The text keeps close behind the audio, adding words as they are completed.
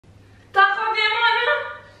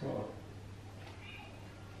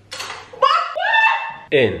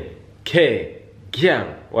NK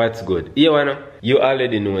Gang, what's good? You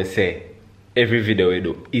already know say every video we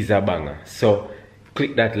do is a banger. So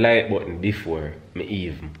click that like button before me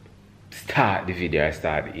even start the video or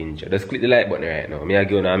start the intro. Just click the like button right now. Me I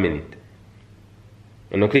give you a minute.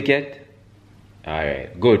 You no click yet?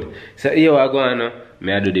 Alright, good. So here we go on.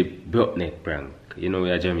 Me I do the broke neck prank. You know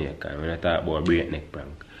we are Jamaican. When I talk about break neck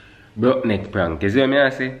prank. Broke neck prank. You see what me I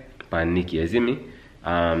say? Pan Nicky, you see me?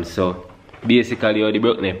 So basically how the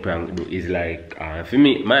broke neck prank do is like for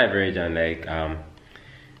me, my version like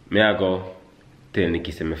me I go tell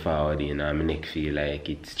Nicky say me forward in and my neck feel like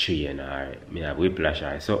it's strained or me have whiplash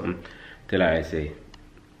or something. Tell her I say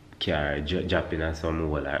car dropping or some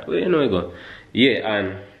hole or well, you know you go. Yeah,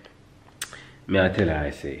 and me I tell her I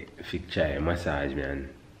say if you try massage me and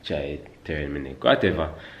try turn my neck. Whatever.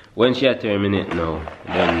 When she turn my neck now,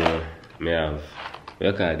 then me have what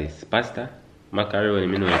you call this? Pasta? Macaroni,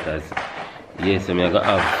 me know it as. Yes, so me I go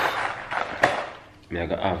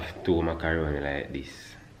have two macaroni like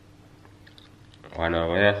this. One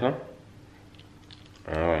over here, so.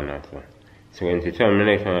 And one over here. So when you turn my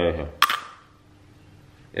neck from here.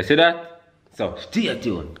 You see that? So stay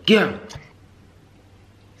tuned. Gang!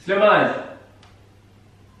 Slimmers!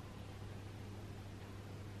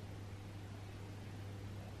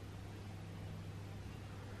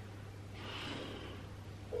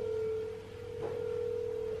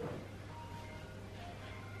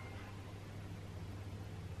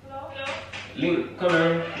 Link, come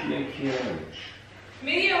on, make you.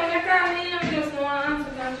 Me, when I come in, I just want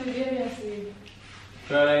to answer that to you.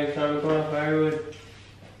 Try come off the road.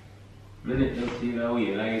 Minute don't see that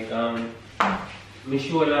way, like me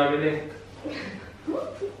shoulder and my neck.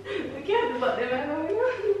 I can't do what they want to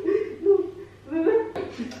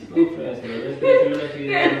Go first, man. Let's get you enough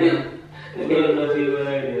here. Enough here when I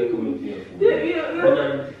come here.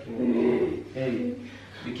 Hey,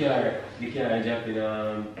 the car jumping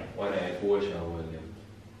one of the Porsche or them.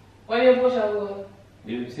 What you push out?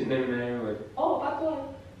 You sitting there in the road. Oh, that one.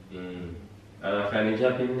 And finally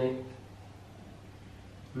jumping there.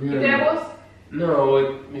 You there, boss? No,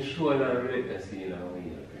 my shoulder and my neck I see that way.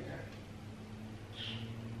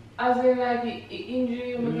 As in like injury,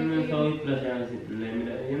 you know,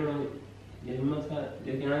 you must have,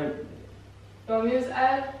 you can from use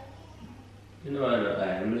eye? you know, I'm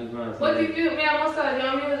not What if you, me a massage, you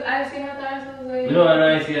use ice in the you know,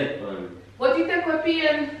 I see it, man. What you take with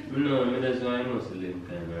pain? No, that's why I must live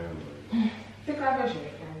kind of. Take off your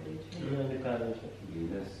shirt, can't do No, because I should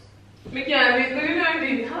that's. Me can't do it, you know I'm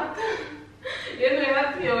being hot. You know I'm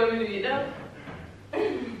not here when we do that.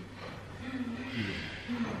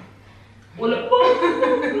 Well,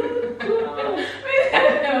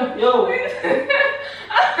 Yo!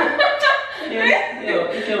 Yo,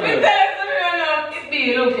 it's your man.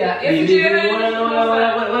 Look here. You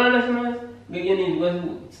need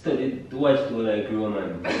to study to watch to like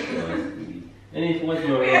romantic shows. And if you watch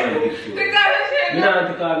more romantic shows, you don't have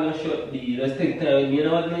to call no short D. Just take time with me. You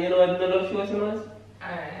know what I love shows, Slimmers?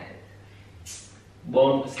 Alright.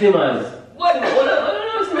 Bomb Slimmers. What? Hold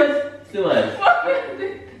on, Slimmers. Slimmers.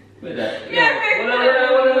 Wait that. Hold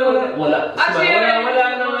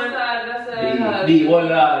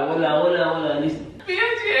on. Hold on. Listen.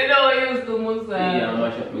 PhD don't use the musa. Yeah,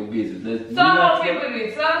 mash up my business. So how people do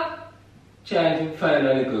it, sir? Try to find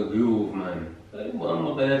a little groove, man. I'm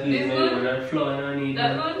up at least when I'm flowing on it.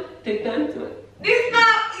 That good? Take time to it. This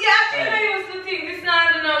not, you actually used to think this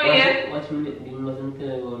not the know yet. Watch me, you mustn't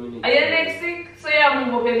tell about me. Are you next sick? So you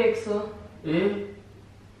move up your next, so?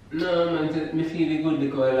 No, man, me feel good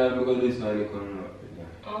because I go this one, you come up.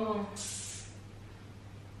 Oh.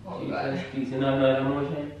 Oh, God. Please, you know another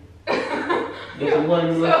motion? There's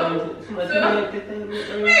one motion. Me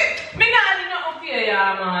not do nothing for you,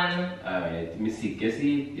 man. Alright, me sick. You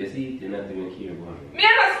see it, you're not even care about me. Me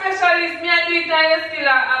am a specialist, me I do it and you still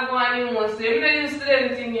are going in most. You don't used to do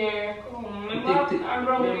anything here. Come on, I'm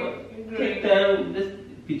wrong. Take time, just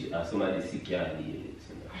picture somebody sick here.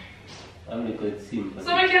 I'll make it simple. So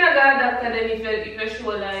we can go to the doctor then if your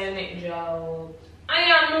shoulder and your neck draw out. And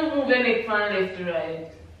you move your neck from left to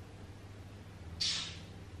right.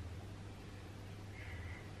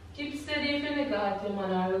 Keep steady if your neck hurt you,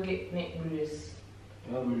 man, or you get neck brace.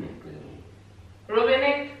 Rub my neck. Rub your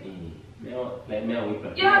neck? Like me, I whip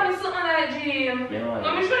up. You have it something like gym.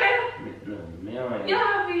 Let me show you. No, me, I want You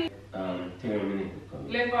have it. 10 minutes.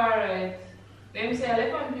 Left or right? Let me say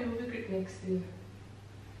left and people will grip next to you.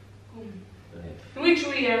 Which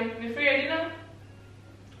way? You afraid, you know?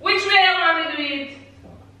 Which way you want me to do it?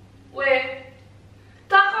 Where?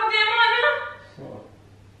 Talk of your mother?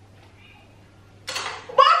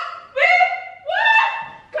 What? Wait! What?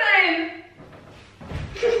 Kind?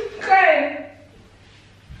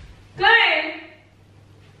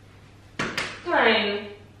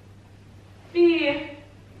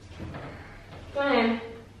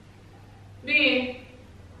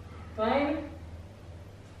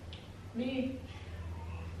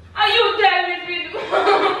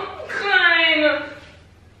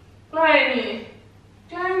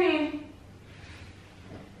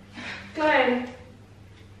 Klein.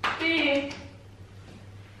 B.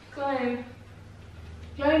 Klein.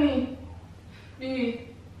 Kleiny. B.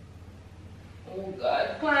 Oh God,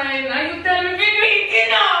 Klein. Are you telling me to eat it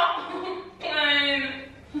now? Klein.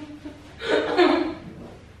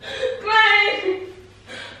 Klein.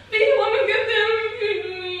 B, what am I telling you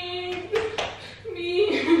to eat? B.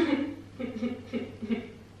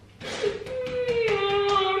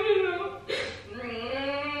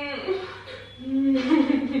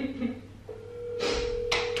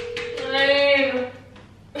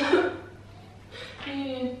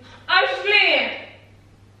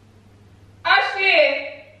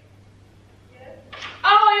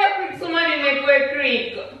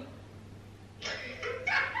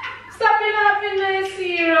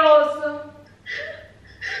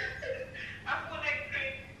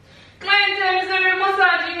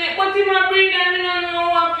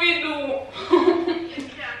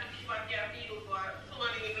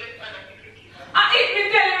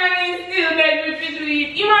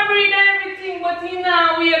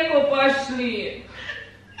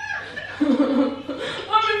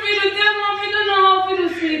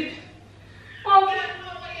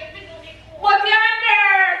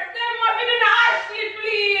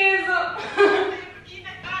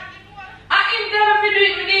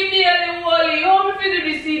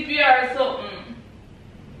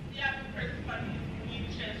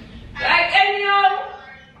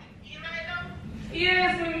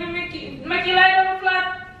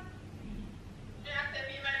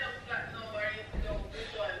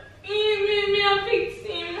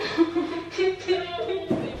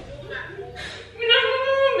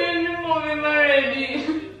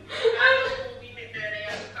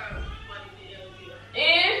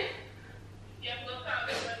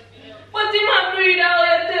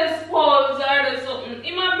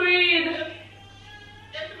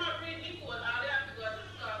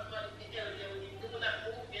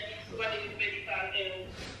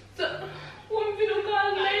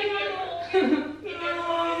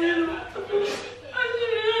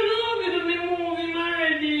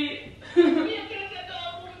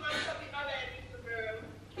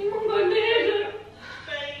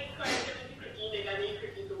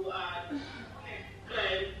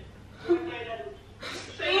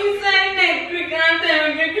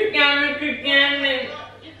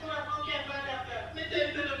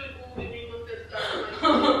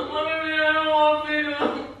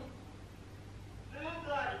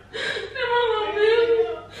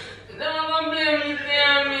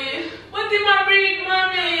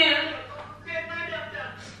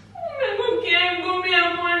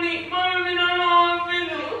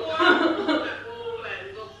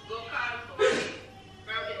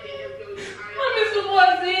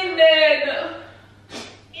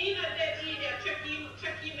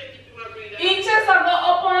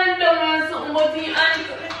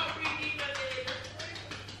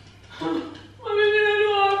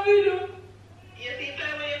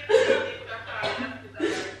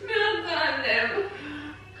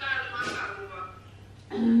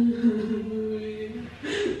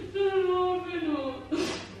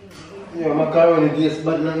 Yeah, macaroni tastes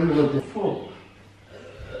bad than the fuck.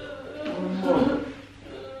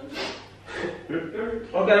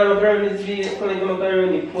 Okay, macaroni is vegan, calling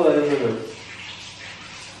macaroni poor,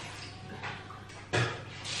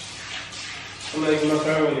 I'm like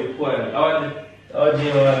macaroni poor. How do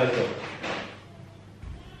you want to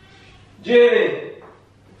Jenny!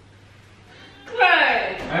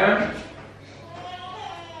 Right. Huh?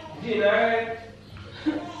 Jenny, alright?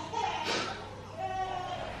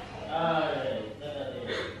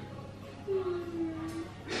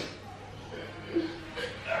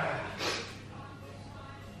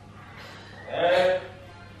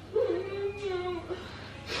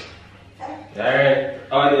 Alright,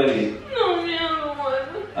 how do you leave? No, me, I don't want.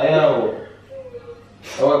 I know.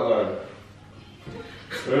 How are you?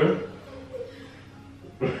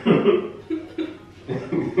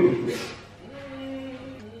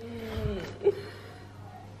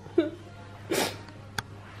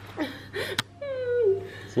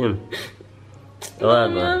 Sim. How are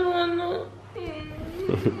you?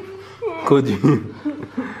 Could you?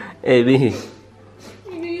 Hey, B.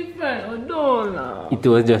 It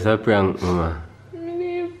was just a prank, Mama.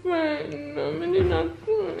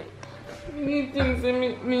 Me think say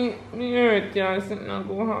me hurt you and something not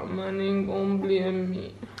go happen and then gon' blame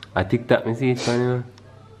me. I TikTok me see it funny, man.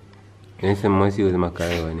 You say must use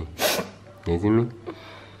macaroni. You see me?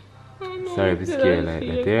 Sorry if you scared like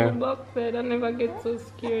that, yeah? Backside, I never get so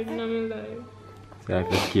scared in my life. Sorry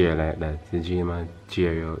if you scared like that. You dream and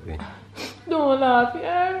cheer you out there. Don't laugh,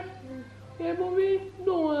 yeah? Yeah, Bobby?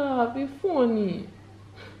 Don't laugh, it's funny.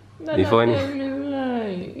 You funny? Tell me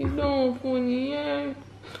lie. You don't funny, yeah.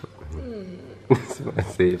 I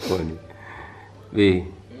say funny. Wait.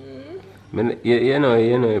 You know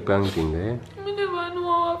you're pranking, eh? I never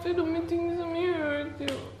know how to do my things and me hurt you.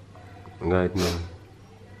 God, no.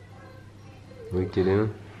 Wicked, you know?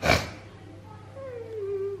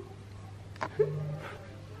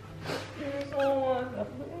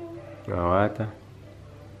 Water.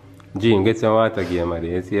 Jim, get some water here, man.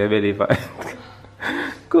 You see your belly fat.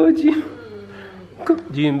 Go, Jim. Go,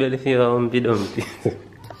 Jim, belly feel humpy dumpy.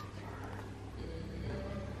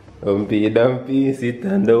 Humpy dumpy, sit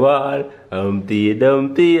on the wall. Humpty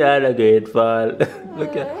dumpty had a great fall.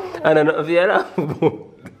 Look at, I don't know if you're laughing.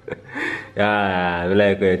 Yeah, I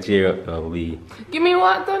like when you cheer up now, we. Give me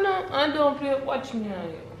water now and don't play. Watch me on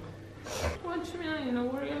you. Watch me on you, know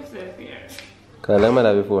where yourself here. Cause I'm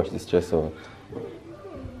mad before she stress out. I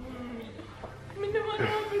never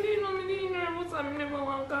know if you know me nervous. I never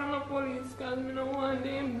want to call the police because I don't want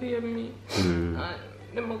them to blame me. And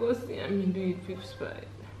them go see me do it fifth spite.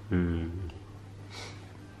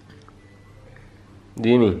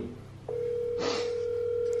 Jimmy.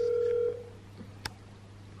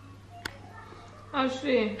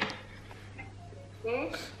 Ashley.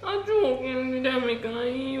 I'm joking with them because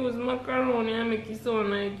he use macaroni and make it sound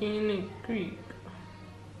like in the creek.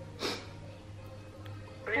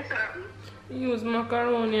 He use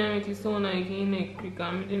macaroni and make it sound like in the creek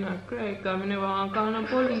and I didn't cry because I never want to call the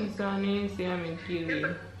police and they say I'm kill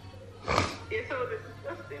him. It's so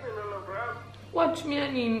disgusting and all over. Watch me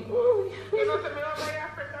and him. You know, me over here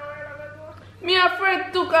after a while ago. Me afraid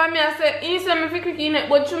too because me I say, he said me fi crick in it,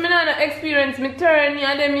 but you me not no experience, me turn here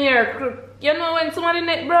and them here crook. You know when somebody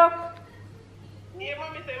neck broke? Yeah,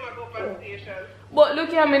 mommy say I go for station. But look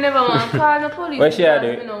here, me never want to call the police. What she had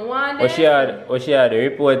because to- me no want What she had to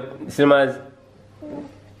report cinemas.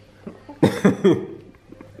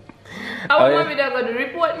 I want me to go to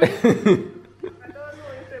report me. I don't know,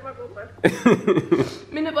 you say I go for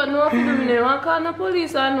Me never know if you do, me never want to call the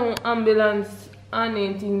police or no ambulance or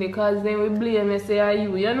anything because they will blame me say are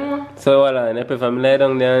you know? So hold on, I prefer me lie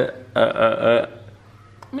down there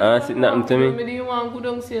sit nothing to me. Me do want to go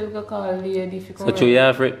down sale to call lady if you come. So you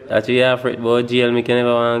afraid about jail, me can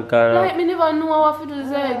never want to call Like me never know what to do. It's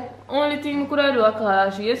like only thing me could do a call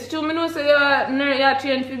she. Yes, true. Me know say you're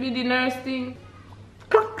trained to be the nurse thing.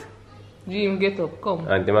 Jim, get up, come.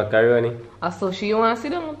 Auntie Macaroni. So she want to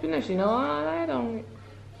sit down up in there. She don't want to lie down.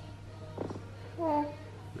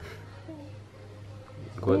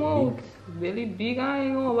 Good Come out. big. Belly big and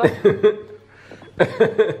hang over.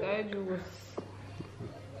 Guy juice.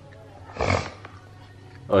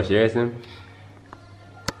 Oh, she racing?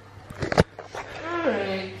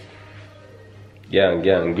 Alright. Gang,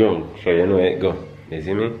 go. So you know where it go. You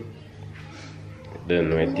see me? Don't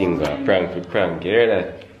know a thing go. Prank for prank. You hear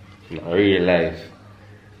that? No real life.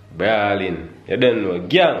 Brawling. You don't know.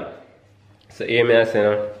 Gang. So hear me I say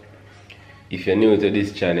now. If you're new to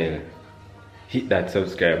this channel, hit that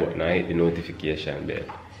subscribe button and hit the notification bell.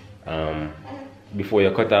 Before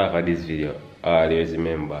you cut off of this video, always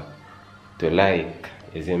remember to like.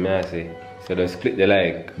 You see me I say? So just click the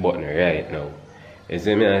like button right now. You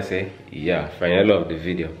see me I say? Yeah, friend, you love the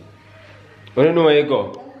video. I don't know where you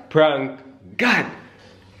go. Prank God.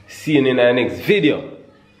 See you in our next video.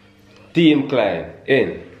 Team Klein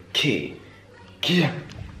NK Gang.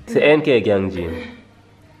 Say NK Gang, Jim.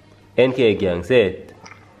 NK Gang, say it.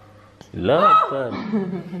 Lord,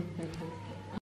 fun.